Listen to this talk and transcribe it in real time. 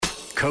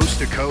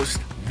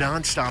Coast-to-coast,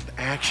 non-stop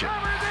action.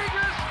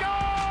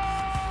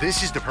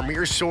 This is the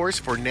premier source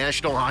for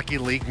National Hockey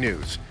League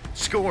news,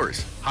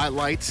 scores,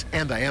 highlights,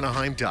 and the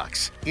Anaheim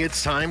Ducks.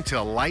 It's time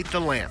to light the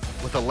lamp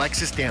with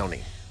Alexis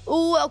Downie.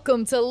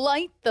 Welcome to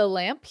Light the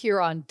Lamp here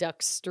on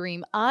Ducks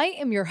Stream. I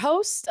am your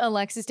host,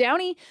 Alexis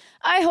Downie.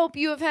 I hope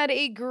you have had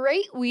a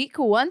great week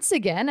once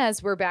again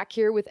as we're back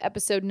here with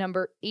episode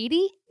number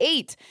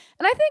 88.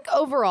 And I think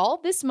overall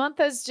this month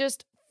has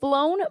just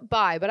flown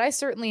by, but I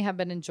certainly have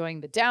been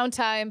enjoying the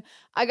downtime.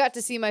 I got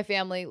to see my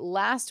family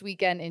last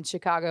weekend in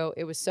Chicago.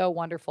 It was so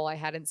wonderful. I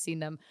hadn't seen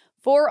them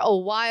for a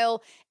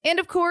while. And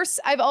of course,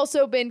 I've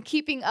also been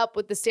keeping up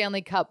with the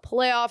Stanley Cup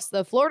playoffs.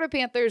 The Florida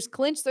Panthers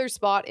clinched their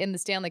spot in the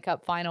Stanley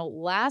Cup final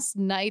last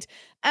night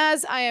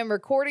as I am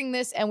recording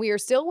this, and we are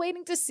still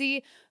waiting to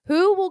see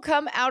who will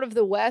come out of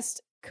the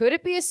West. Could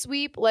it be a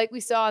sweep like we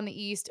saw in the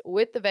East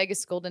with the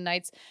Vegas Golden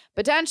Knights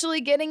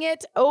potentially getting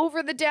it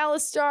over the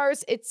Dallas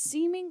Stars? It's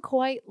seeming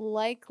quite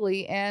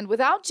likely. And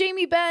without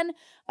Jamie Benn,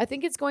 I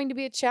think it's going to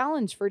be a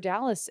challenge for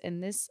Dallas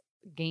in this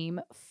Game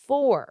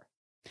 4.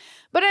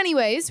 But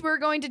anyways, we're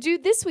going to do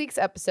this week's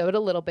episode a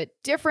little bit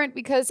different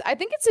because I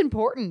think it's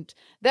important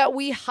that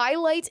we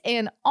highlight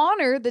and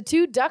honor the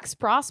two Ducks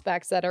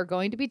prospects that are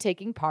going to be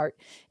taking part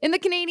in the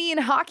Canadian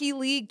Hockey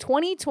League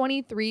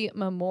 2023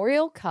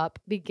 Memorial Cup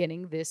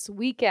beginning this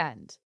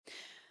weekend.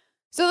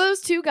 So those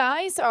two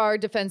guys are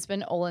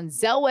defenseman Olen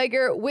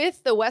Zellweger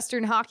with the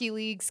Western Hockey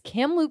League's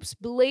Kamloops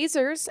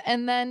Blazers,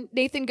 and then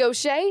Nathan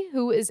Gaucher,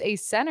 who is a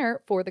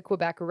center for the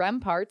Quebec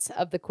Remparts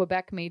of the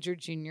Quebec Major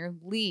Junior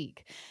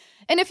League.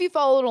 And if you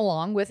followed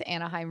along with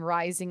Anaheim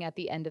Rising at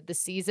the end of the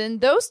season,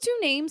 those two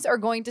names are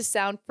going to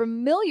sound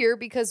familiar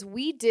because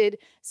we did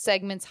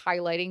segments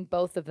highlighting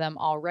both of them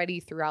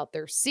already throughout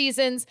their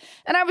seasons.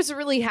 And I was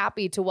really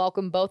happy to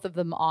welcome both of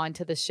them on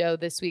to the show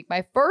this week.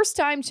 My first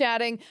time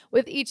chatting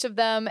with each of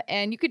them,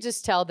 and you could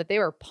just tell that they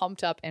were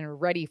pumped up and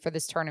ready for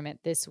this tournament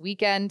this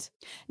weekend.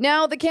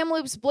 Now, the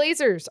Kamloops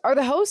Blazers are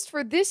the host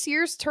for this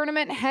year's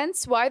tournament,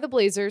 hence why the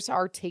Blazers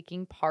are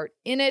taking part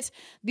in it.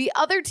 The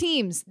other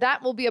teams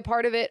that will be a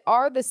part of it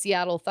are the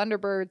Seattle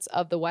Thunderbirds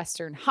of the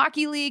Western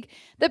Hockey League,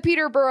 the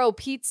Peterborough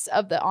Petes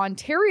of the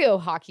Ontario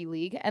Hockey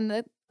League,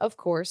 and of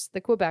course,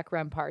 the Quebec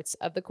Remparts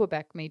of the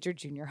Quebec Major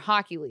Junior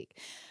Hockey League.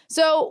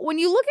 So when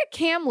you look at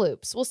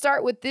Kamloops, we'll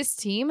start with this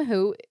team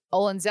who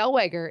Olen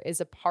Zellweger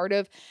is a part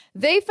of.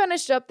 They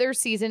finished up their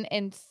season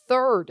in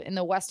third in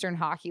the Western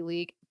Hockey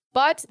League,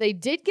 but they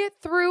did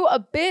get through a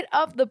bit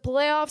of the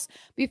playoffs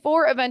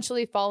before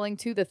eventually falling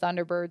to the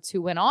Thunderbirds,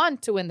 who went on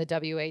to win the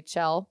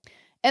WHL.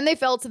 And they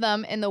fell to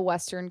them in the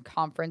Western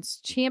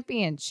Conference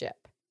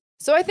Championship.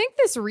 So I think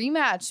this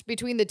rematch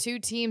between the two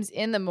teams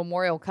in the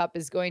Memorial Cup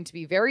is going to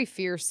be very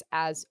fierce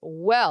as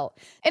well.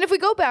 And if we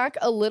go back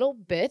a little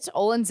bit,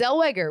 Olen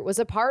Zellweger was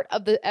a part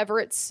of the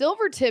Everett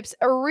Silvertips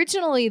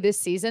originally this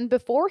season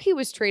before he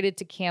was traded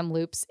to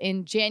Kamloops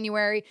in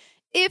January.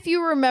 If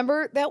you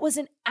remember, that was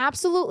an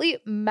absolutely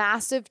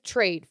massive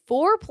trade.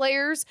 4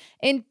 players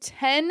and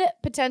 10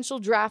 potential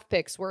draft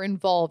picks were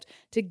involved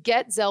to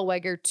get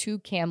Zellweger to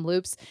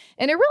Kamloops.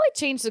 And it really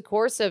changed the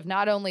course of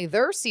not only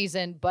their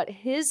season, but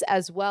his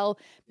as well,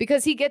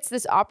 because he gets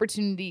this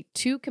opportunity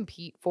to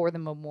compete for the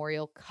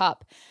Memorial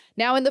Cup.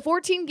 Now, in the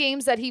 14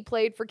 games that he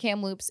played for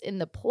Kamloops in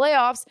the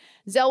playoffs,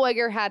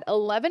 Zellweger had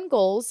 11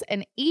 goals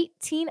and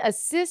 18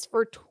 assists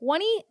for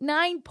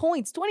 29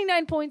 points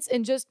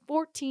in just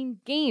 14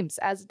 games.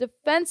 As a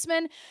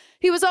defenseman,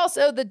 he was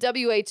also the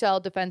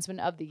WHL Defenseman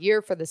of the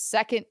Year for the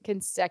second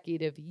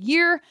consecutive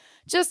year.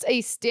 Just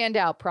a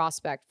standout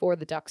prospect for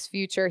the Ducks'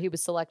 future. He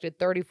was selected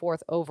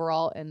 34th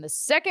overall in the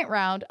second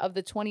round of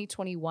the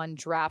 2021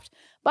 draft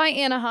by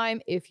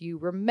Anaheim, if you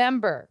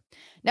remember.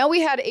 Now,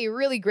 we had a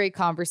really great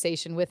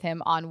conversation with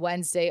him on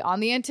Wednesday on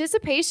the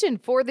anticipation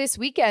for this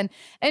weekend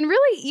and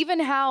really even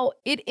how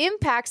it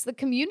impacts the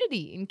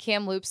community in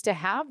Kamloops to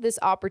have this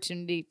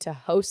opportunity to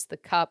host the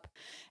Cup.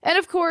 And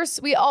of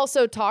course, we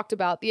also talked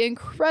about the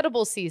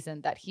incredible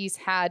season that he's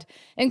had,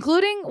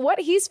 including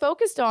what he's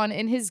focused on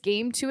in his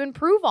game to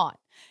improve on.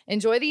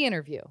 Enjoy the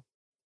interview.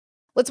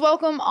 Let's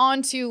welcome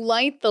on to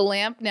Light the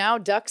Lamp now,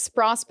 Ducks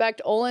prospect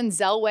Olen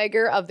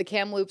Zellweger of the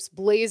Kamloops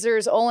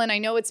Blazers. Olen, I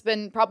know it's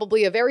been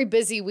probably a very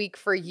busy week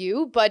for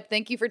you, but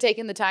thank you for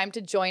taking the time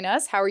to join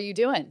us. How are you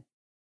doing?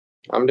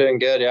 I'm doing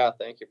good, yeah.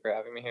 Thank you for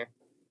having me here.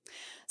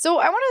 So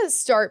I want to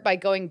start by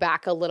going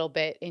back a little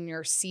bit in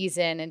your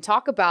season and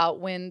talk about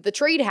when the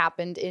trade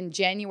happened in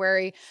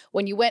January,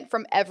 when you went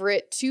from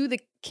Everett to the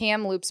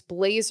Kamloops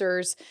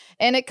Blazers,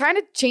 and it kind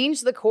of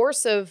changed the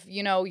course of,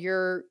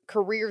 your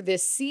career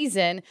this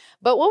season.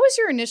 But what was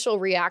your initial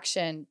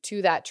reaction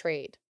to that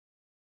trade?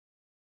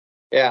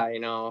 Yeah,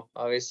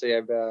 obviously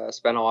I've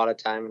spent a lot of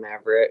time in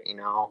Everett,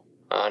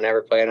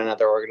 never played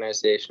another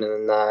organization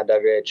in the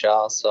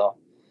WHL. So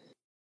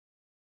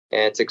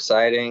and it's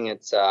exciting.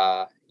 It's,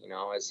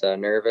 it's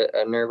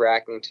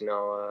nerve-wracking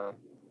to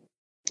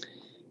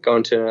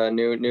going to a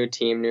new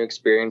team, new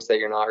experience that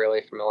you're not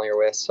really familiar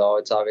with. So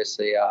it's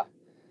obviously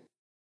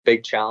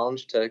big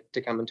challenge to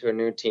come into a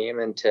new team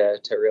and to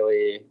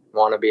really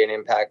want to be an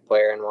impact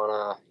player and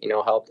want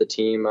to, help the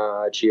team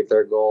achieve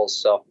their goals.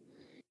 So,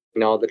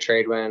 the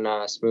trade went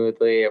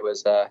smoothly. It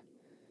was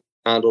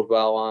handled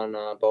well on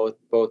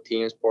both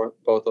teams,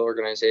 both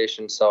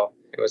organizations. So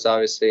it was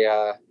obviously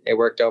it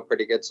worked out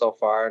pretty good so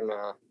far, and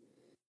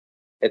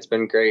it's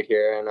been great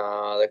here. And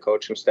the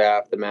coaching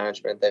staff, the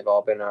management, they've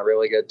all been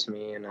really good to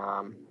me, and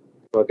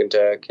looking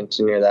to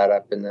continue that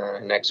up in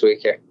the next week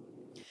here.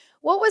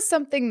 What was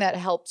something that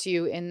helped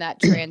you in that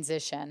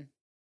transition?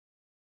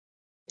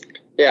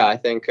 Yeah, I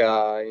think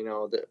a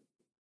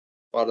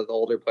lot of the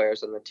older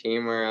players on the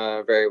team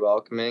were very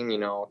welcoming.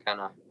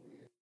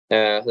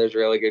 There's a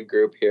really good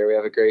group here. We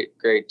have a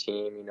great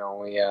team.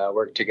 We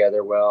work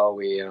together well.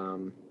 We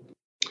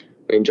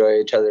enjoy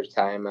each other's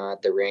time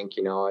at the rink.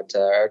 It's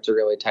a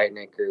really tight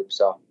knit group.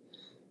 So,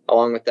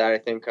 along with that, I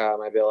think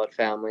my billet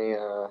family,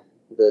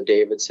 the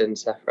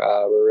Davidsons,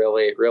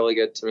 were really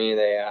good to me.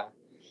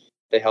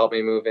 They helped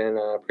me move in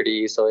pretty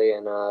easily,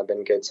 and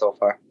been good so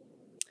far.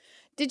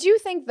 Did you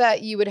think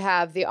that you would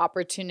have the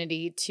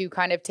opportunity to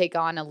kind of take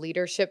on a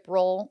leadership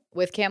role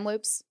with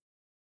Kamloops?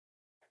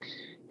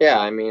 Yeah,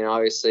 I mean,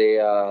 obviously,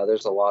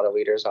 there's a lot of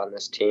leaders on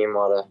this team, a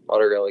lot of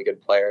really good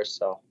players.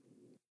 So,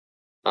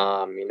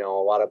 a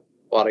lot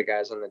of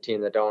guys on the team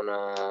that don't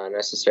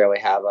necessarily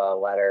have a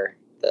letter,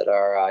 that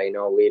are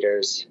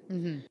leaders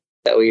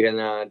that lead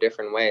in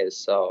different ways.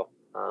 So,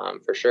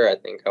 for sure, I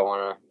think I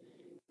want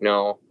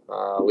to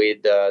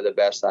lead the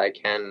best I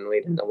can and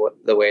lead in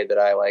the way that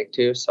I like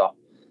to. So,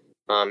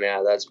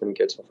 that's been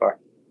good so far.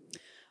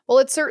 Well,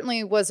 it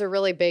certainly was a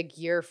really big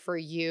year for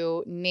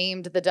you.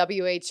 Named the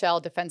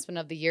WHL Defenseman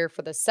of the Year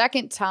for the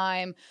second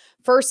time,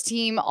 first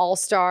team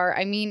All-Star.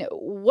 I mean,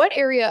 what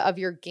area of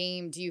your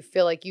game do you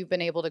feel like you've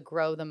been able to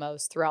grow the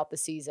most throughout the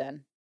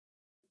season?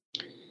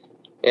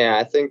 Yeah,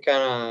 I think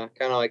kind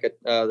of like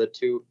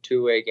the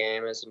two-way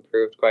game has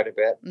improved quite a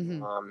bit.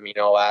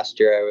 Last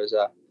year I was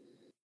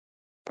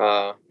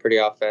pretty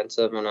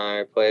offensive and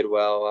I played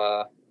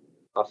well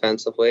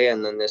offensively,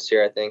 and then this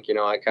year I think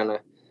I kind of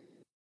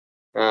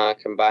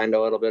combined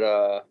a little bit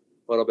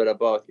of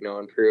both.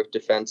 Improved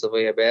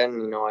defensively a bit,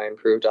 and I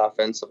improved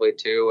offensively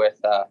too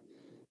with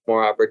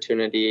more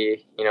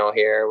opportunity.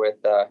 Here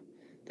with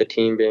the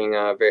team being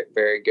very,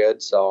 very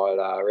good, so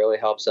it really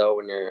helps out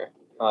when you're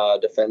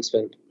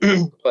defenseman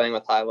playing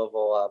with high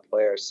level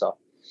players. So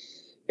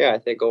yeah, I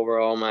think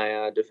overall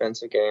my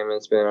defensive game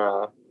has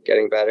been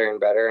getting better and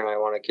better, and I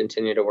want to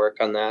continue to work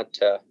on that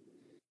to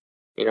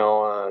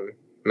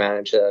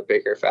manage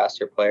bigger,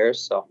 faster players.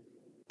 So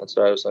that's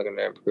what I was looking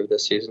to improve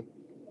this season.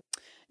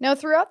 Now,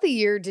 throughout the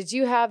year, did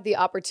you have the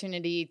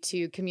opportunity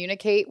to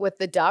communicate with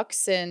the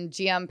Ducks and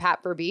GM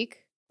Pat Verbeek?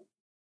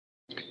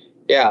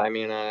 Yeah, I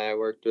mean, I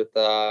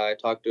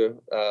talked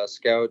to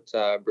scout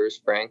Bruce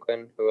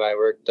Franklin, who I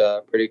worked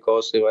pretty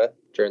closely with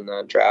during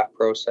the draft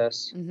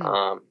process,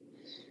 and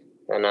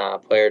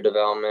player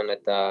development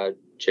at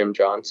Jim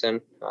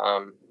Johnson.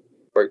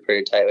 Worked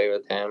pretty tightly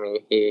with him.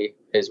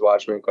 He's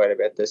watched me quite a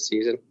bit this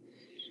season.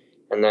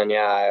 And then,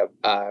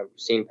 I've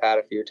seen Pat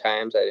a few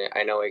times.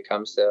 I know he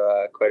comes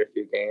to quite a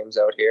few games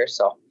out here.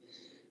 So,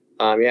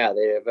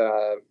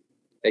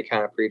 they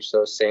kind of preach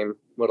those same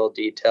little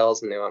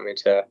details, and they want me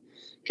to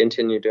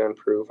continue to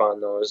improve on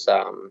those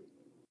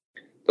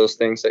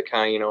things that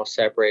kind of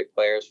separate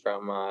players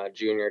from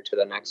junior to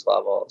the next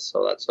level.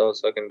 So that's what I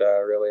was looking to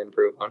really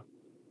improve on.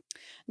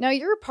 Now,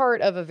 you're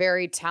part of a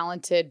very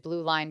talented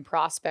blue line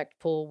prospect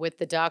pool with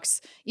the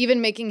Ducks,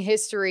 even making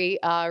history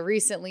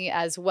recently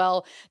as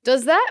well.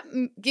 Does that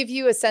give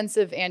you a sense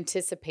of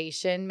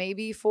anticipation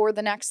maybe for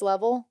the next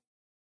level?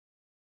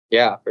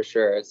 Yeah, for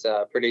sure. It's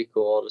pretty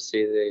cool to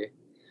see the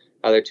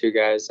other two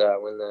guys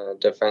win the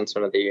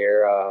Defenseman of the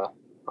Year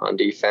on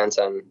defense,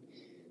 and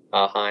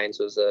Hines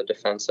was a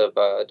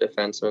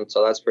defenseman.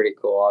 So that's pretty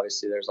cool.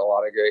 Obviously, there's a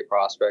lot of great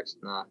prospects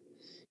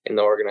in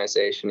the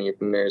organization.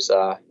 Even there's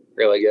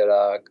really good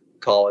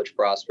college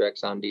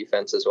prospects on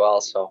defense as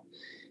well. So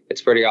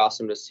it's pretty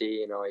awesome to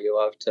see. You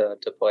love to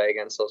play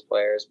against those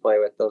players, play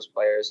with those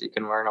players. You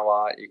can learn a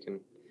lot. You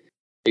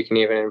can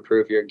even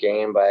improve your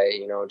game by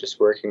just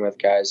working with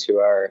guys who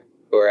are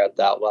at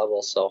that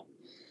level. So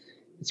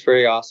it's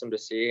pretty awesome to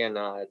see, and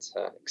it's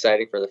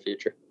exciting for the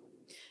future.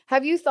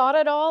 Have you thought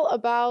at all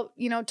about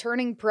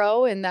turning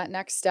pro in that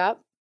next step?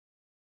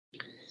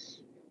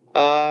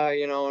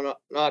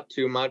 Not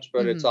too much,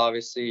 but it's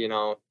obviously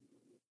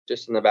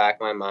just in the back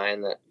of my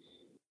mind that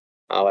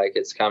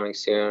it's coming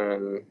soon,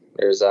 and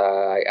there's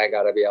I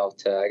gotta be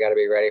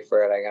ready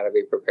for it. I gotta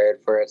be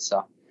prepared for it.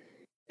 So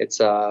it's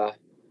a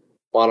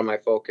lot of my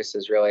focus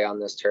is really on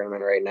this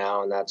tournament right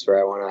now, and that's where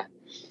I want to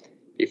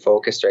be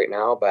focused right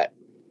now. But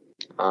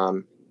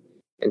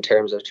in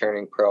terms of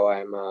turning pro,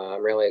 I'm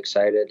really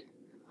excited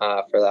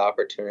for the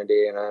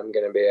opportunity, and I'm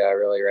going to be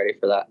really ready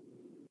for that.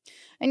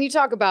 And you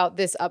talk about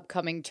this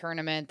upcoming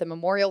tournament, the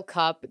Memorial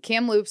Cup.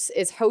 Kamloops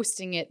is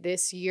hosting it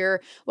this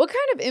year. What kind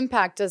of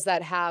impact does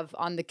that have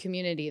on the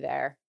community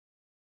there?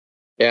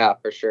 Yeah,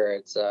 for sure.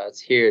 It's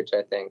huge,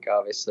 I think.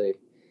 Obviously,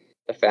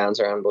 the fans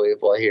are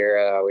unbelievable here.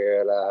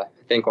 We're at, I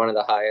think, one of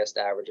the highest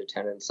average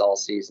attendance all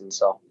season,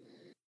 so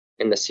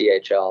in the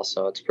CHL,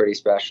 so it's pretty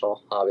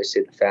special.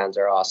 Obviously, the fans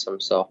are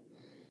awesome, so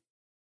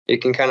you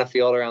can kind of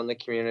feel it around the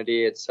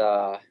community. It's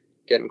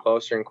getting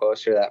closer and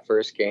closer to that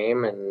first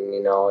game, and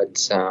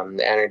it's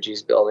the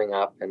energy's building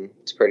up, and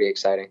it's pretty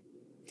exciting.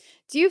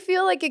 Do you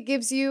feel like it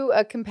gives you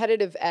a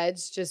competitive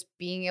edge just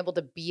being able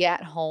to be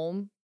at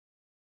home?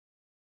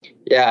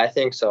 Yeah, I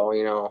think so.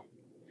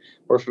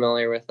 We're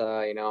familiar with,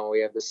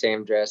 we have the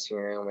same dressing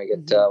room. We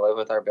get to live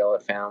with our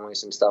billet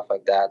families and stuff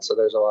like that. So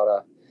there's a lot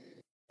of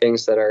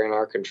things that are in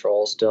our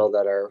control still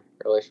that are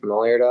really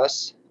familiar to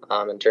us,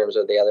 in terms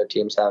of the other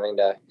teams having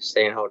to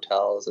stay in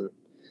hotels and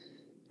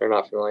they're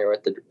not familiar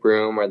with the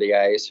room or the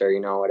ice or,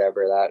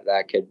 whatever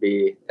that could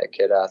be, that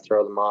could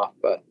throw them off.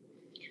 But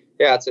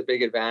yeah, it's a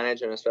big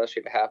advantage, and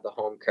especially to have the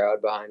home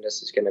crowd behind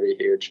us is going to be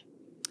huge.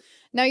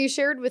 Now, you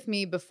shared with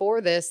me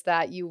before this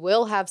that you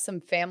will have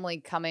some family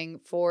coming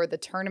for the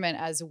tournament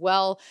as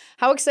well.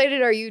 How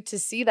excited are you to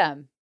see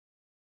them?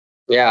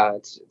 Yeah,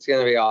 it's going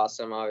to be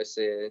awesome.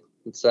 Obviously,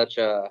 it's such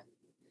a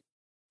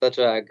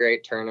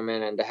great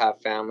tournament, and to have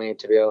family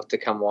to be able to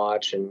come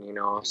watch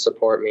and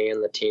support me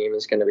and the team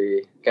is going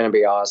to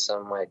be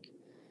awesome. Like,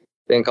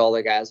 I think all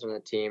the guys on the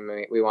team,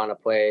 we want to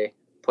play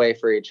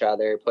for each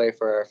other, play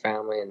for our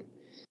family,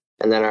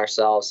 and then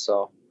ourselves.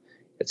 So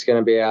it's going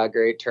to be a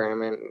great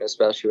tournament,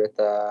 especially with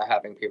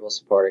having people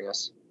supporting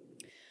us.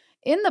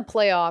 In the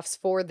playoffs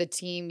for the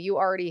team, you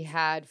already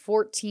had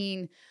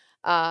 14.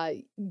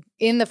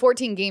 In the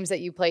 14 games that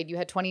you played, you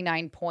had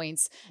 29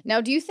 points.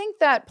 Now, do you think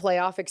that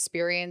playoff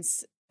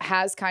experience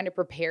has kind of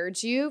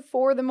prepared you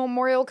for the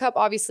Memorial Cup?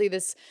 Obviously,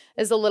 this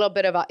is a little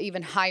bit of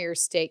even higher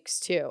stakes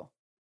too.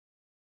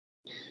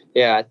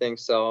 Yeah, I think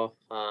so.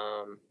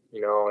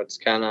 It's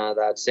kind of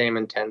that same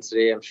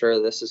intensity. I'm sure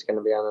this is going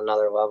to be on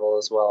another level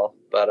as well.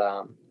 But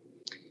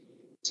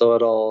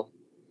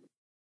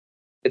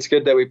it's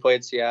good that we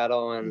played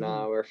Seattle, and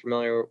we're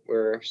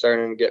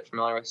starting to get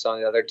familiar with some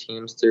of the other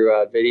teams through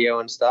video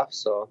and stuff.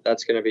 So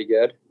that's going to be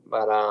good.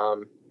 But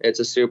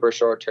it's a super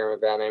short-term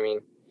event. I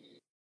mean,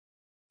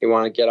 you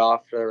want to get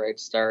off to the right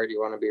start.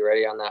 You want to be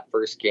ready on that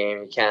first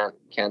game. You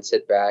can't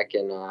sit back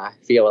and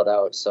feel it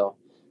out. So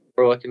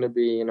we're looking to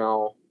be,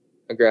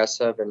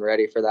 aggressive and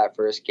ready for that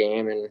first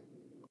game, and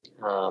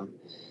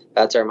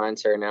that's our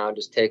mindset now.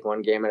 Just take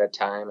one game at a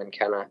time and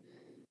kind of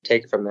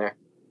take it from there.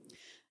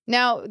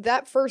 Now,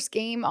 that first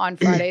game on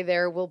Friday,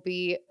 there will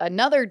be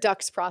another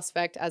Ducks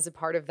prospect as a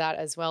part of that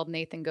as well,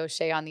 Nathan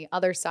Gaucher on the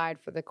other side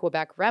for the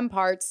Quebec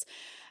Remparts.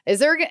 Is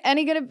there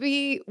any going to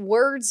be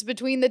words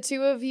between the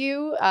two of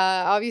you?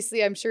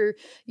 Obviously, I'm sure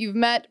you've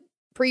met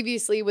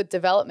previously with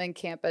development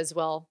camp as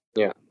well.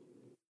 Yeah.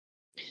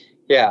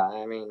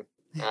 I mean,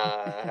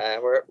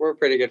 we're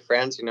pretty good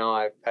friends.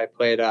 I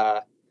played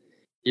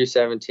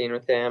U17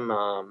 with him,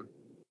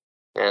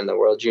 and the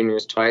World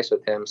Juniors twice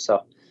with him.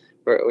 So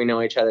we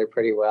know each other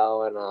pretty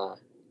well, and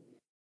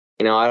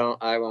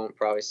I won't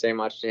probably say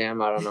much to him.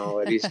 I don't know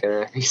what he's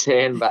gonna be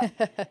saying, but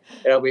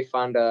it'll be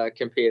fun to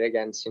compete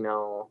against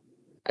a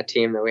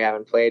team that we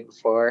haven't played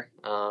before,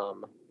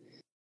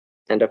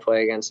 and to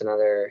play against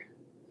another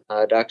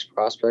Ducks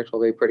prospect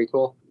will be pretty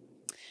cool.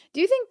 Do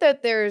you think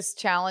that there's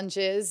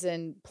challenges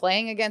in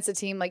playing against a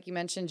team, like you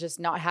mentioned, just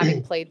not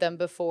having played them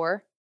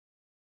before?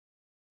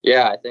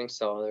 Yeah, I think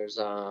so. There's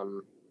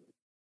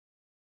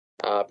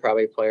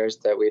probably players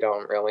that we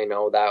don't really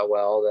know that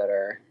well that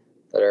are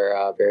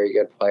very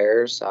good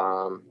players.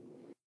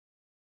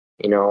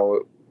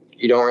 You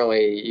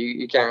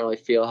can't really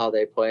feel how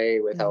they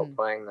play without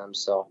playing them.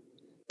 So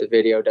the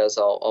video does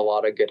a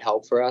lot of good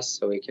help for us,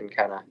 so we can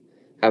kind of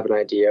have an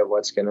idea of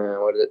what it's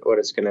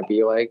gonna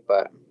be like.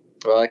 But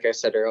like I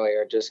said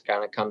earlier, it just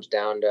kind of comes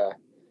down to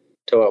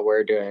what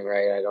we're doing,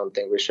 right? I don't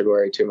think we should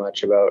worry too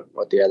much about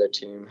what the other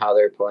team, how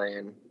they're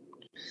playing,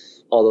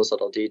 all those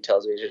little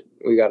details.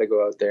 We got to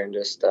go out there and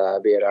just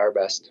be at our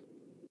best.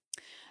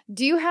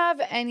 Do you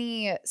have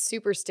any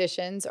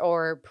superstitions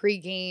or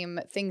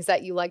pregame things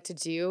that you like to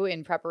do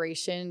in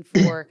preparation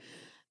for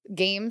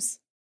games?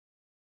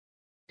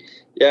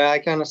 Yeah, I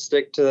kind of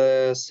stick to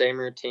the same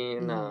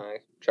routine.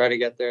 Try to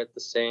get there at the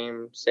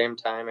same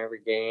time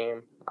every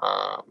game.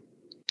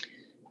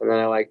 And then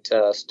I like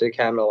to stick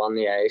handle on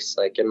the ice,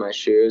 like in my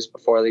shoes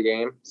before the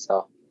game.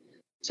 So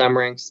some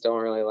rinks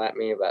don't really let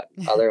me, but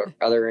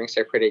other rinks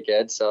are pretty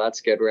good. So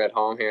that's good. We're at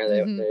home here.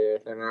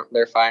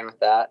 They're fine with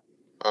that.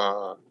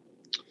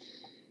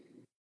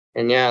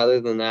 And yeah,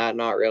 other than that,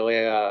 not really.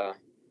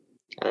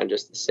 Kind of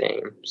just the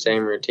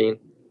same routine.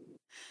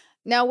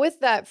 Now,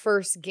 with that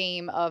first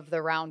game of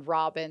the round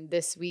robin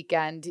this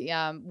weekend,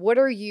 what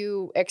are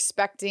you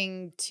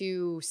expecting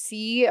to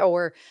see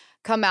or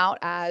come out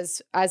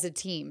as a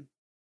team?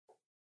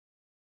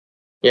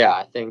 Yeah,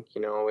 I think,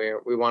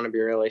 we want to be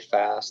really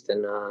fast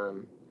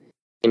and,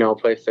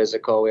 play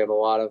physical. We have a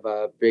lot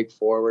of big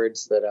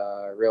forwards that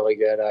are really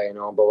good,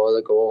 below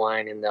the goal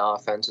line in the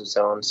offensive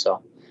zone.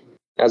 So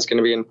that's going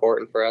to be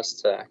important for us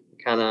to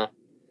kind of,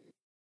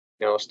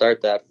 start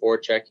that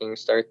forechecking,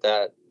 start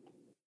that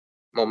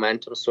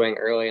momentum swing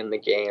early in the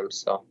game.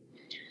 So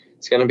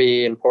it's going to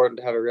be important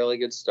to have a really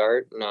good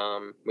start.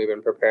 And, we've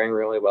been preparing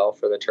really well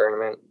for the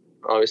tournament.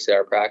 Obviously,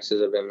 our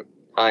practices have been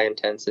high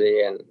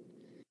intensity and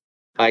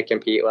high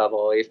compete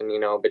level. Even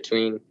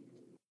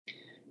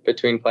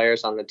between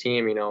players on the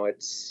team,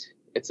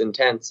 it's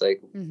intense.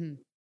 Like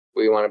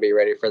we want to be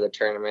ready for the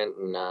tournament,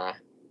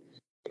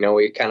 and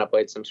we kind of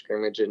played some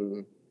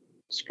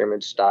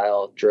scrimmage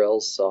style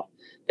drills, so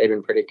they've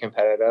been pretty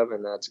competitive,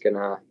 and that's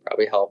gonna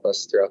probably help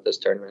us throughout this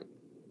tournament.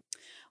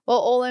 Well,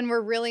 Olen,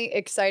 we're really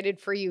excited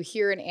for you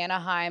here in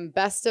Anaheim.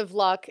 Best of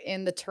luck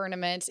in the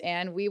tournament,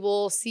 and we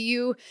will see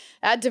you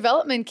at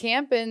development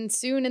camp and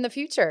soon in the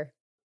future.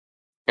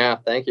 Yeah,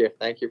 thank you.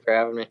 Thank you for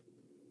having me.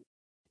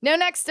 Now,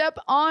 next up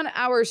on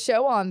our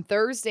show on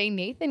Thursday,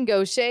 Nathan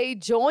Gaucher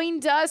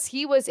joined us.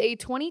 He was a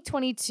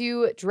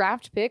 2022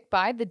 draft pick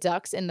by the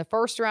Ducks in the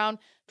first round,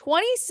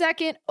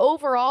 22nd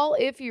overall,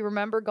 if you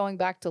remember going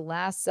back to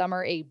last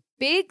summer, a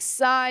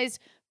big-sized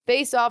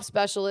face-off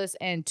specialist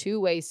and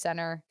two-way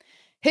center.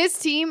 His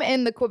team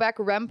in the Quebec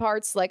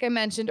Remparts, like I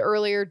mentioned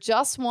earlier,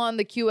 just won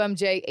the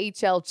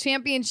QMJHL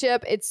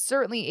Championship. It's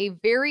certainly a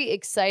very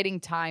exciting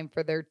time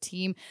for their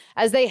team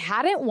as they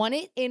hadn't won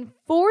it in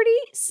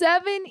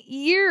 47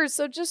 years.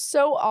 So just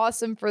so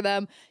awesome for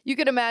them. You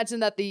can imagine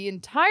that the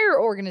entire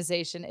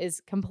organization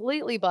is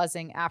completely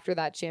buzzing after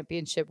that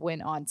championship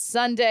win on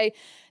Sunday.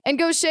 And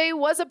Gaucher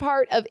was a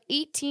part of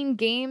 18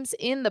 games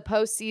in the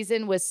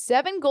postseason with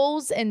 7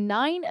 goals and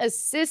 9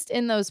 assists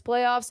in those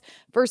playoffs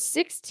for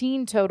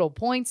 16 total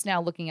points.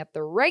 Now looking at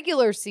the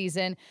regular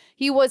season,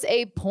 he was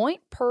a point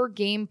per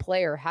game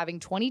player, having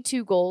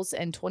 22 goals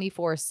and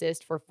 24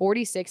 assists for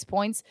 46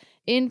 points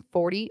in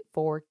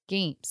 44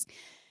 games.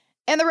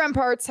 And the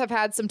Remparts have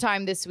had some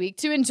time this week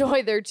to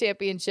enjoy their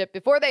championship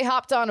before they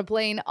hopped on a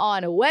plane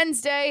on a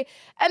Wednesday.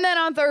 And then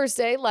on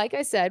Thursday, like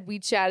I said, we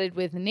chatted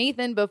with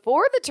Nathan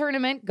before the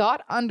tournament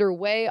got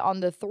underway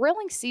on the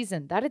thrilling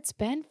season that it's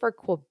been for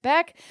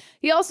Quebec.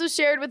 He also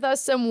shared with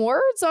us some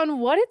words on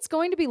what it's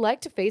going to be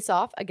like to face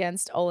off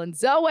against Olen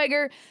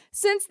Zellweger,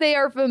 since they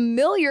are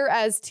familiar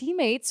as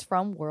teammates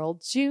from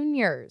World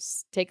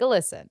Juniors. Take a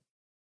listen.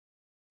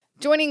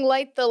 Joining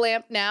Light the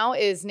Lamp now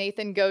is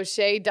Nathan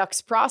Gaucher,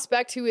 Ducks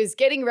prospect, who is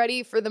getting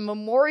ready for the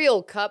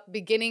Memorial Cup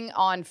beginning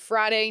on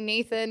Friday.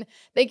 Nathan,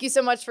 thank you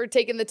so much for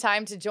taking the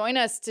time to join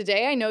us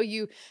today. I know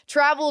you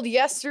traveled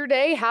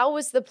yesterday. How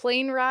was the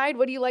plane ride?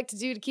 What do you like to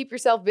do to keep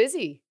yourself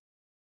busy?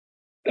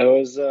 It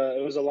was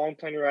a long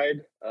plane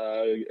ride.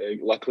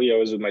 Luckily, I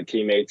was with my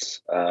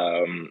teammates.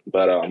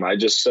 But I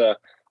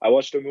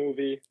watched a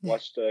movie,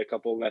 watched a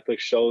couple of Netflix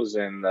shows,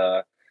 and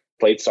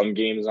played some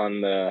games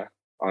on the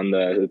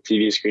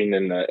TV screen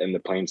in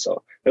the plane.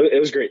 So it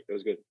was great. It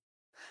was good.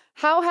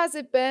 How has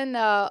it been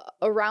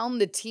around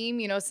the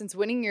team, since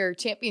winning your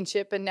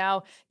championship and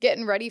now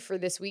getting ready for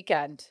this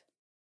weekend?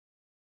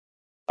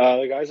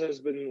 The guys has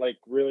been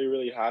really,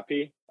 really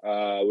happy.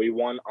 We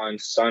won on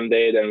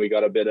Sunday, then we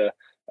got a bit of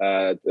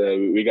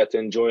we got to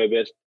enjoy a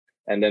bit,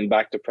 and then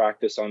back to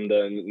practice on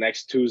the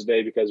next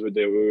Tuesday because we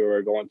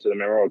were going to the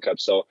Memorial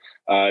Cup. So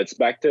it's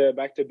back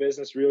to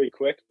business really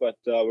quick, but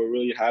we're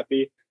really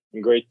happy.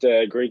 Great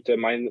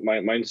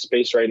mind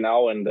space right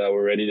now, and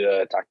we're ready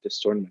to attack this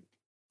tournament.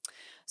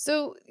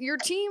 So your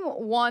team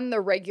won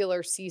the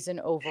regular season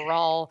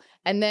overall,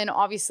 and then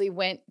obviously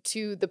went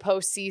to the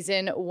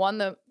postseason, won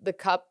the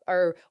cup,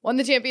 or won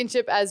the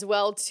championship as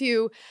well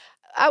too.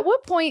 At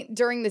what point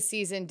during the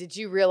season did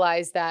you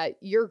realize that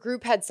your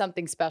group had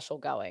something special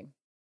going?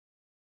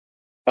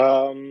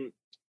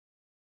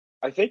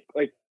 I think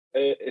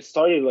it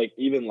started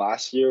even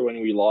last year when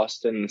we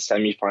lost in the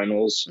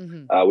semifinals.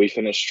 We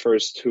finished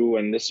first 2,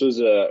 and this was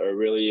a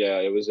really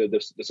it was a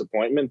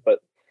disappointment. But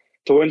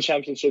to win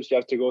championships, you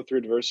have to go through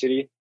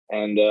adversity.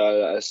 And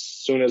as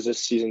soon as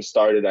this season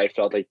started, I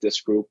felt like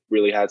this group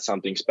really had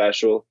something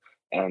special.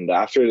 And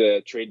after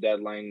the trade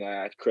deadline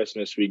at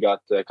Christmas, we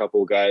got a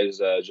couple of guys,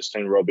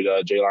 Justin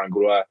Robida, Jaylan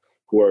Grua,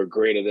 who are a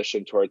great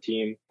addition to our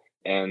team.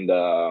 And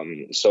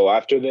so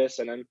after this,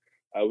 and then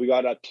we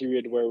got a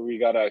period where we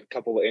got a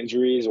couple of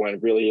injuries when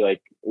really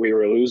we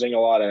were losing a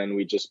lot, and then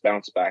we just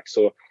bounced back.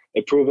 So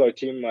it proved our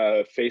team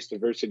faced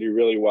adversity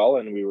really well,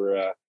 and we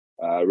were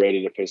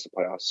ready to face the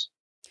playoffs.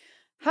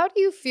 How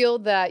do you feel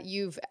that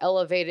you've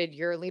elevated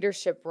your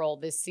leadership role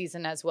this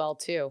season as well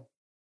too?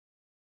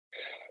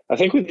 I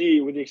think with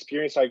the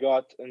experience I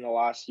got in the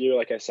last year,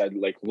 like I said,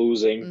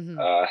 losing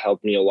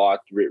helped me a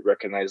lot.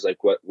 Recognize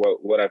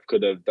what I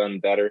could have done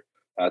better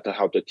to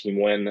help the team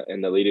win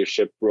in the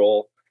leadership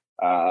role.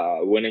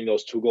 Winning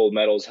those 2 gold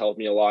medals helped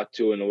me a lot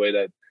too, in a way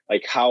that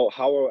how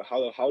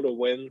to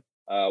win,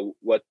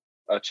 what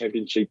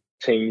championship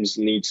teams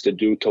needs to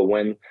do to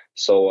win.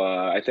 So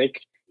I think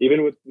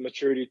even with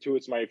maturity too,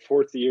 it's my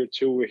 4th year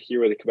too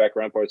here with the Quebec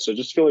Remparts. So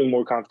just feeling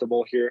more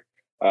comfortable here,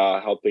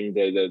 helping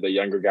the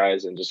younger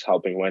guys and just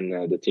helping win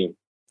the team.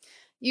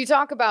 You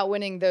talk about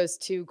winning those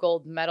 2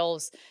 gold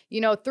medals,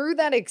 through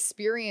that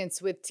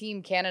experience with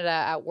Team Canada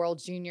at World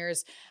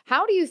Juniors.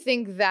 How do you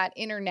think that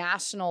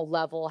international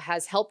level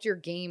has helped your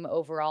game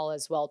overall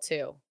as well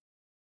too?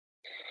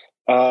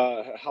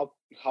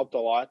 Helped a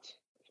lot,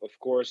 of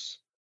course.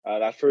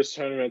 that first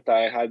tournament,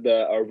 I had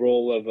a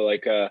role of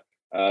like a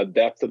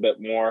depth a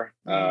bit more.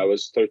 I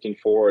was 13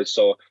 forward,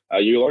 so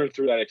you learn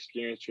through that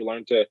experience. You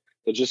learn to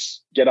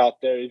just get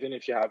out there, even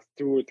if you have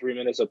 2 or 3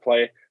 minutes of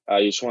play.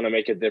 You just want to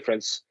make a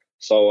difference.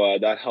 So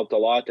that helped a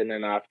lot. And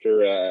then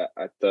after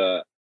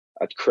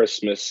at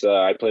Christmas,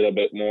 I played a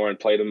bit more and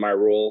played in my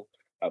role.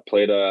 I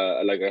played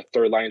like a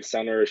third line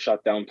center,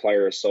 shutdown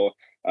player. So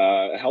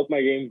it helped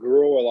my game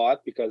grow a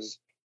lot because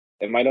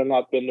it might have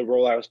not been the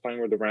role I was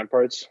playing with the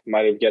Ramparts.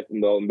 Might have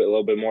gotten a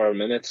little bit more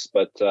minutes,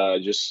 but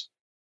just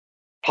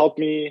helped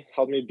me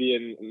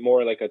be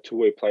more like a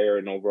two-way player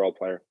and overall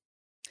player.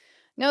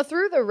 Now,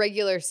 through the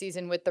regular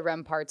season with the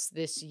Remparts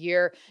this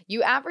year,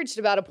 you averaged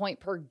about a point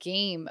per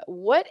game.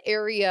 What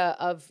area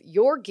of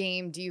your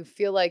game do you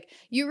feel like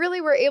you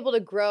really were able to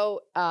grow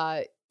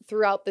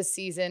throughout the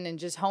season and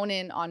just hone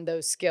in on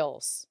those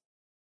skills?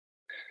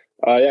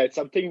 Yeah, it's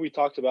something we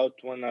talked about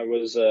when I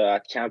was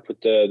at camp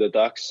with the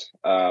Ducks.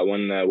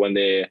 When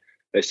they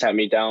sat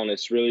me down,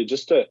 it's really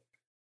just to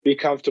be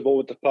comfortable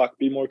with the puck,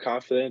 be more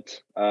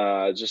confident,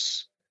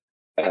 just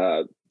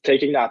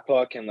taking that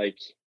puck and like,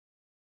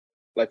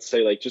 let's say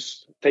like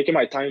just taking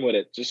my time with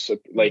it, just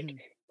like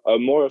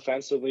more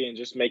offensively and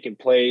just making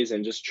plays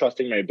and just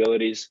trusting my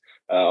abilities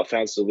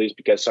offensively,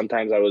 because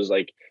sometimes I was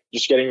like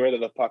just getting rid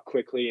of the puck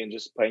quickly and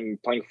just playing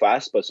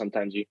fast, but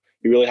sometimes you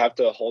really have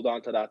to hold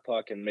on to that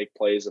puck and make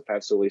plays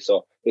offensively.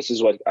 So this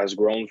is what has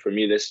grown for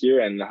me this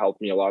year and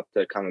helped me a lot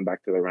coming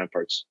back to the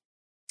Ramparts.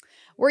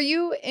 Were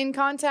you in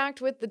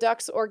contact with the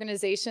Ducks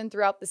organization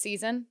throughout the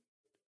season?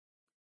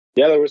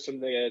 Yeah, there was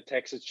some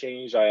text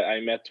exchange.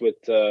 I met with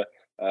the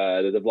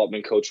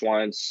development coach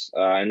once.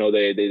 I know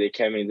they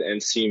came in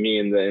and see me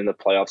in the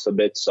playoffs a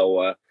bit,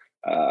 so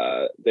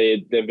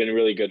they've been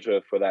really good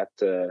for that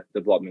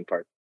development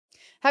part.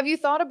 Have you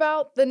thought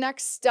about the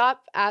next step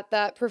at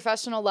that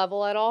professional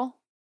level at all?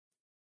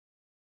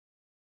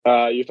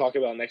 You're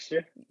talking about next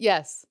year?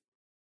 Yes.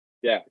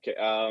 Yeah.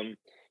 Okay.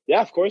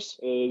 Yeah, of course.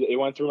 It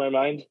went through my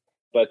mind,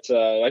 but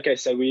like I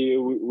said,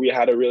 we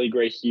had a really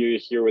great year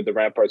here with the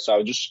Ramparts. So I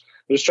was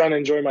just trying to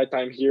enjoy my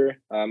time here,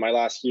 my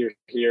last year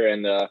here,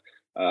 and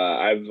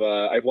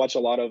I've watched a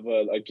lot of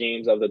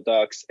games of the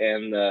Ducks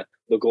and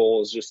the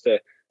goals just to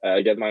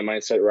get my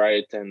mindset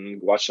right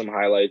and watch some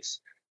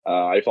highlights.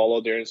 I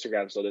follow their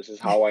Instagram, so this is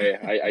how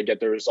I get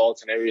the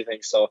results and everything.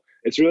 So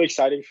it's really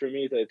exciting for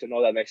me to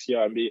know that next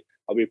year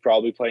I'll be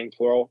probably playing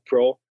pro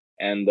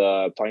and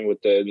playing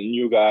with the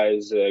new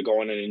guys,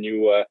 going in a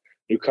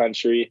new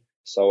country.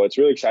 So it's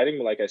really exciting.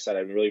 But like I said,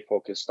 I'm really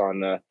focused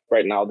on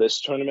right now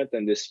this tournament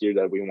and this year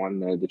that we won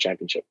the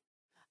championship.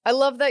 I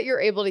love that you're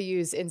able to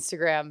use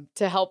Instagram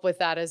to help with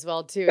that as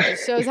well, too. It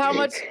just shows how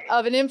much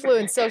of an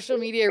influence social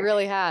media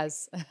really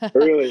has.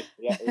 Really.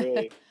 Yeah,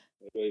 really. It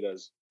really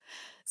does.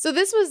 So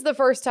this was the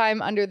first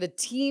time under the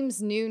team's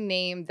new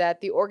name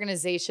that the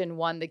organization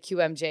won the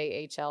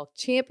QMJHL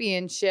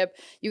Championship.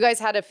 You guys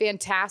had a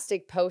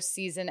fantastic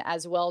postseason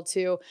as well,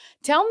 too.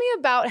 Tell me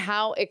about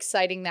how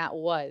exciting that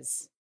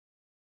was.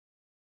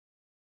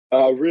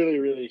 Really,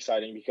 really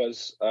exciting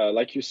because,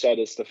 like you said,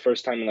 it's the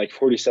first time in like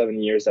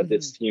 47 years that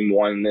this team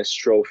won this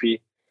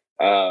trophy.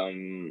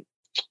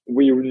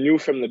 We knew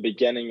from the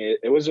beginning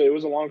it was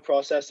a long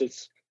process.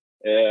 It's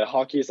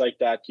hockey is like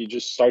that. You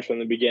just start from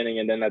the beginning,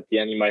 and then at the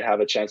end you might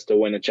have a chance to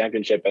win a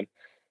championship. And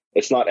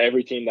it's not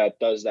every team that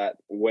does that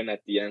win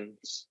at the end.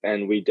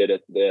 And we did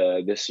it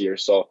this year.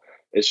 So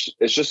it's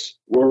just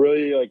we're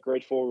really like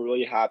grateful. We're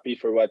really happy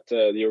for what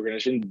the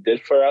organization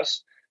did for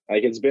us.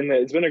 Like it's been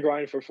a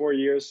grind for 4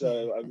 years.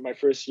 My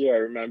first year, I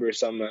remember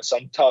some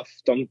tough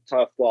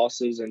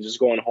losses and just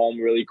going home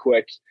really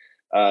quick.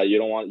 You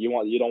don't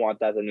want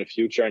that in the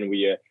future. And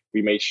we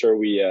made sure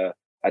we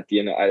at the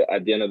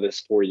end of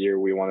this 4 year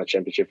we won a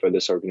championship for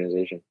this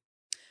organization.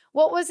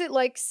 What was it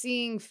like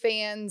seeing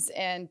fans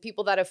and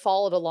people that have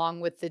followed along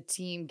with the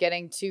team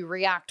getting to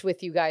react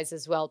with you guys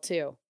as well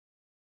too?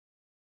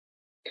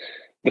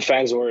 The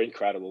fans were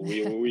incredible.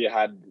 We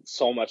had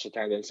so much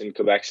attendance in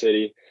Quebec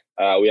City.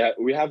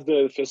 We have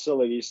the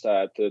facilities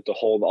to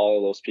hold all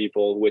of those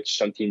people, which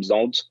some teams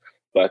don't.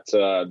 But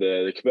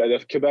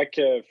the Quebec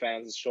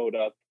fans showed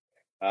up.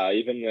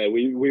 Even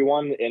we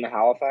won in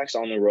Halifax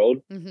on the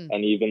road,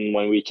 and even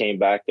when we came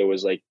back, there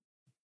was like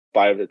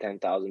 5,000 to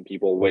 10,000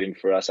 people waiting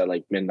for us at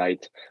like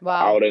midnight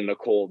out in the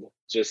cold,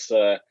 just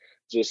to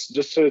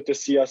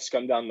see us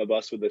come down the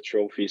bus with the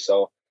trophy.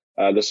 So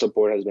the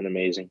support has been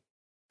amazing.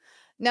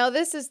 Now,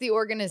 this is the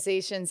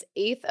organization's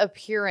 8th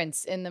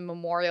appearance in the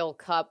Memorial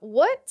Cup.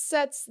 What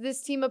sets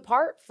this team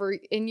apart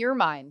in your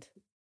mind?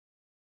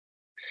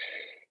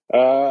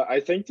 I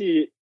think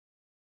the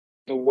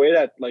way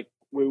that like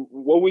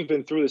what we've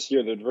been through this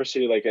year, the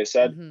adversity, like I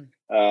said,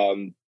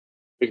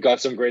 we've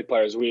got some great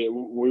players. We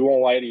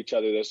won't lie to each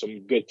other. There's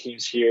some good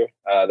teams here.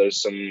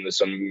 There's some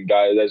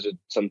guys. There's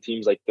some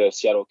teams like the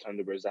Seattle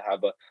Thunderbirds that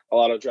have a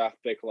lot of draft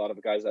pick, a lot of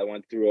guys that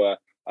went through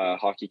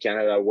Hockey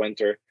Canada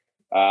winter.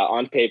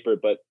 On paper,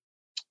 but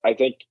I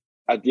think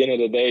at the end of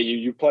the day,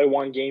 you play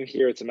one game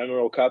here. It's a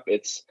Memorial Cup.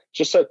 It's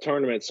just a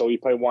tournament, so we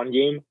play one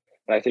game,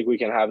 and I think we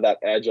can have that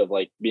edge of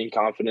like being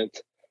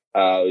confident,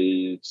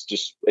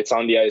 It's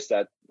on the ice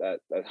that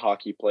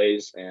hockey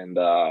plays, and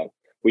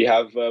we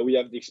have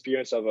the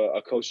experience of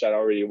a coach that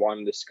already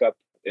won this cup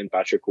in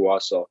Patrick Roy,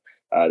 so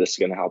this is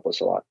going to help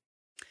us a lot.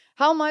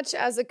 How much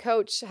as a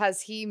coach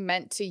has he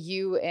meant to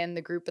you and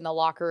the group in the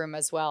locker room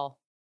as well?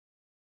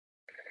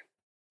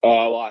 A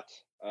lot.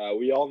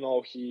 We all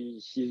know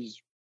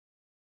he's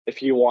if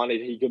he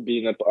wanted, he could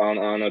be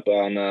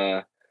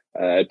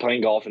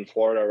playing golf in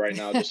Florida right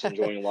now, just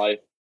enjoying life.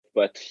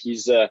 But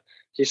he's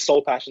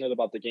so passionate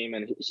about the game,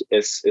 and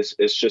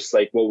it's just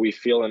like what we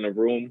feel in the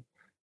room.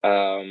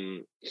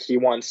 He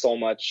won so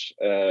much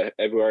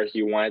everywhere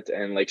he went,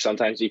 and like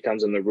sometimes he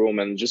comes in the room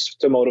and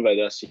just to motivate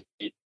us,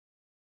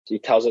 he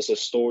tells us a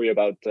story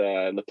about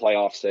the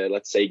playoffs.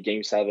 Let's say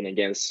Game 7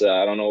 against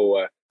I don't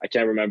know, I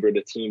can't remember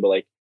the team, but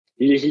like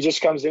he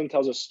just comes in,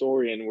 tells a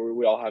story, and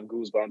we all have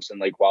goosebumps and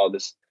like, wow,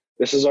 this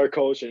is our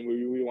coach, and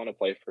we want to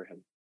play for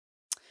him.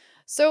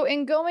 So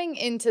in going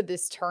into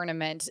this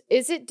tournament,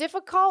 is it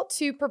difficult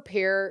to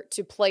prepare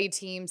to play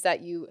teams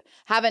that you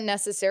haven't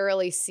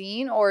necessarily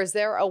seen, or is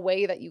there a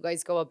way that you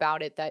guys go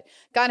about it that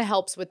kind of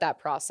helps with that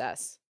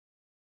process?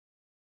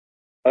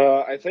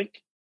 I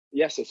think,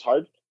 yes, it's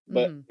hard,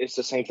 but it's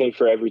the same thing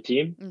for every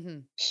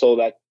team. So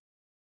that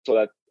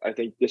I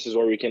think this is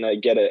where we can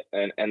get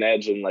an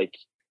edge, and like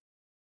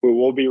we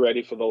will be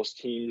ready for those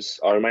teams.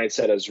 Our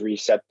mindset has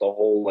reset the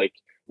whole like.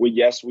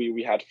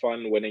 We had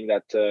fun winning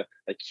that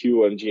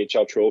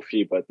QMJHL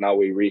trophy, but now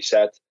we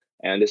reset,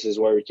 and this is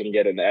where we can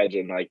get an edge.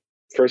 And like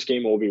first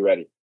game, we'll be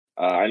ready.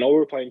 I know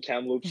we're playing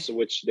Kamloops,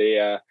 which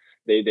they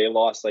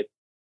lost like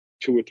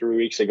 2 or 3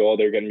 weeks ago.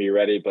 They're gonna be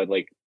ready, but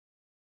like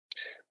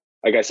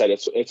I said,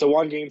 it's a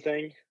one game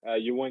thing.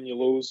 You win, you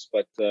lose,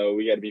 but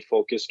we got to be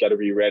focused, got to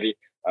be ready.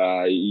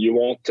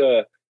 You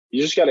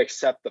just got to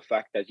accept the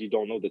fact that you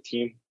don't know the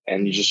team,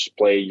 and you just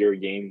play your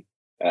game,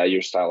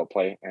 your style of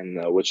play,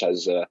 and which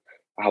has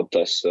helped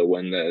us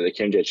win the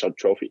QMJHL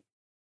trophy.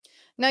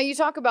 Now, you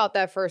talk about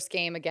that first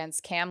game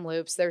against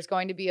Kamloops. There's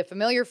going to be a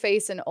familiar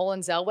face in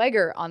Olen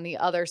Zellweger on the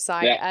other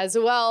side as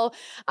well.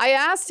 I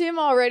asked him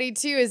already,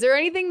 too. Is there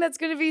anything that's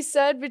going to be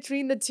said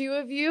between the two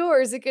of you,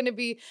 or is it going to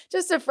be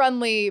just a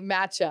friendly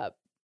matchup?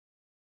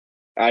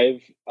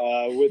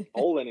 With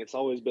Olen, it's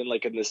always been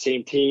like in the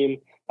same team,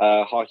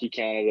 Hockey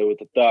Canada with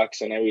the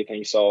Ducks and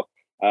everything. So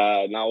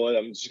now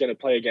I'm just gonna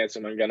play against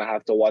him. I'm gonna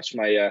have to watch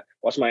my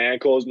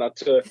ankles, not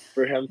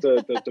for him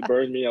to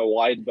burn me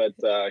wide. But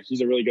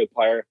he's a really good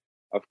player.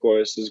 Of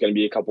course, there's gonna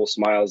be a couple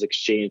smiles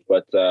exchanged,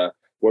 but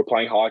we're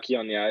playing hockey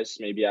on the ice,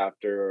 maybe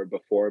after or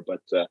before,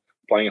 but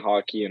playing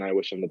hockey, and I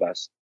wish him the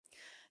best.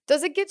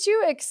 Does it get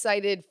you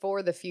excited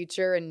for the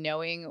future and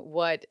knowing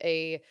what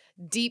a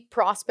deep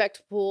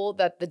prospect pool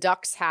that the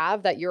Ducks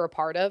have that you're a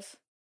part of?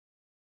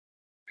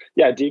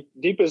 Yeah,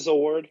 deep is the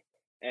word,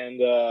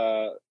 and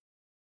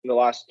in the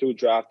last 2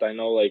 drafts, I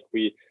know like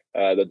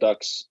the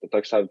Ducks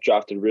have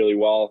drafted really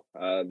well.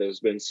 There's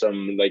been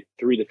some like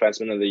 3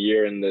 defensemen of the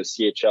year in the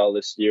CHL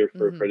this year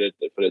for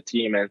the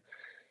team, and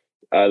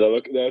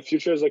the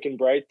future is looking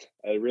bright.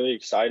 Really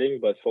exciting,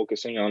 but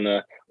focusing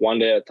on one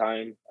day at a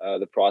time.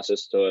 The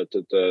process to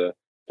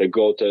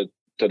go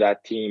to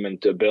that team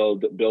and to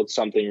build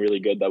something really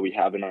good that we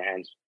have in our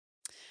hands.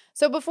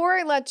 So before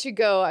I let you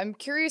go, I'm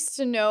curious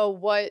to know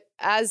what,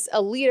 as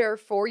a leader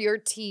for your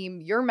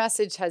team, your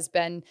message has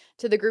been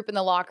to the group in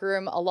the locker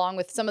room, along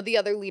with some of the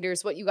other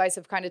leaders, what you guys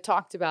have kind of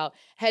talked about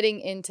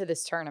heading into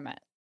this tournament.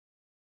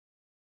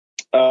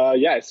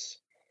 Yes,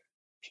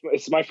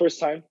 it's my first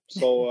time.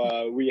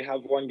 So we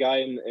have one guy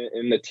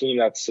in the team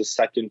that's his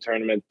second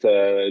tournament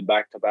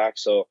back to back.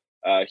 So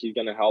he's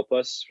going to help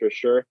us for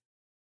sure.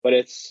 But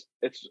it's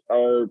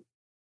our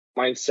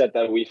mindset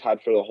that we've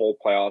had for the whole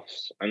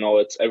playoffs. I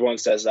know everyone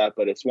says that,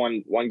 but it's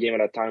one game at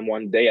a time,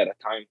 one day at a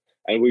time,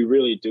 and we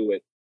really do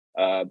it.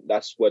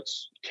 That's what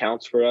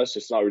counts for us.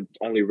 It's not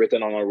only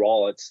written on our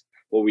wall; it's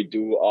what we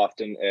do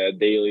often,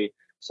 daily.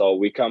 So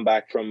we come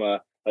back from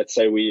let's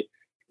say we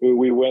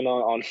win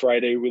on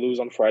Friday, we lose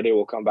on Friday.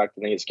 We'll come back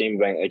to the next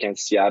game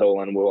against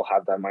Seattle, and we'll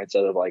have that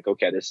mindset of like,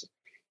 okay, this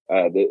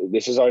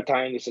is our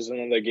time. This is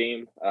another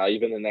game.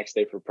 Even the next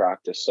day for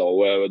practice.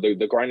 So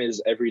the grind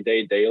is every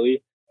day,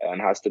 daily, and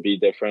has to be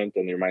different,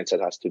 and your mindset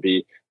has to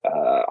be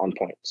on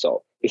point.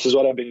 So this is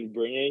what I've been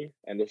bringing,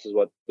 and this is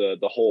what the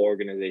whole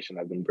organization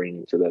have been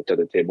bringing to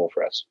the table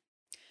for us.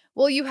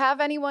 Will you have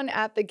anyone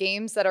at the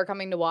games that are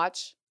coming to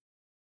watch?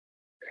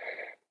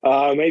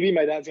 Maybe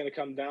my dad's gonna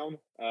come down.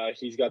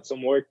 He's got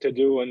some work to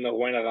do in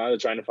Atlanta,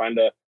 trying to find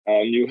a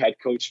new head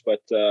coach,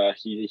 but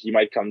he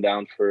might come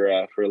down for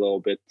a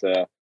little bit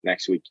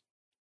next week.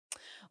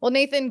 Well,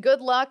 Nathan,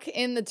 good luck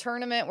in the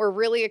tournament. We're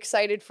really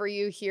excited for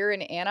you here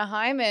in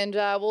Anaheim, and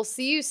we'll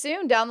see you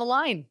soon down the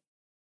line.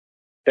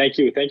 Thank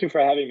you. Thank you for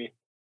having me.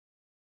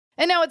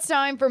 And now it's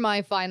time for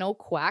my final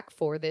quack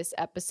for this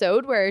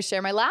episode, where I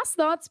share my last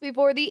thoughts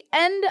before the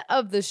end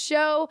of the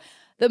show.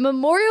 The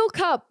Memorial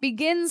Cup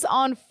begins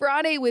on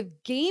Friday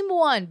with Game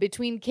 1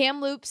 between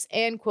Kamloops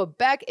and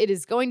Quebec. It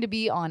is going to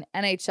be on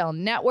NHL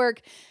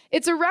Network.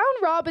 It's a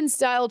round-robin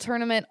style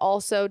tournament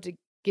also to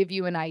give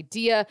you an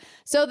idea.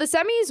 So the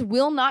semis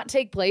will not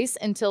take place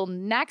until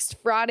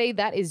next Friday.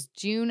 That is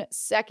June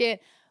 2nd.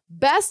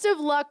 Best of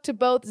luck to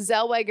both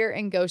Zellweger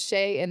and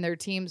Gaucher and their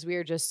teams. We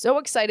are just so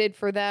excited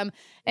for them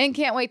and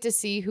can't wait to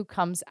see who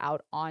comes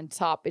out on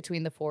top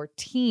between the 4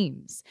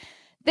 teams.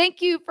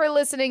 Thank you for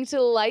listening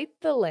to Light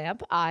the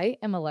Lamp. I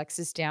am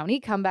Alexis Downie.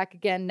 Come back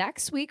again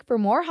next week for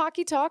more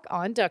hockey talk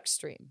on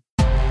Duckstream.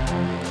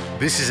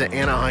 This is an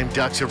Anaheim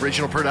Ducks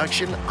original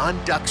production on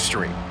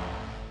Duckstream.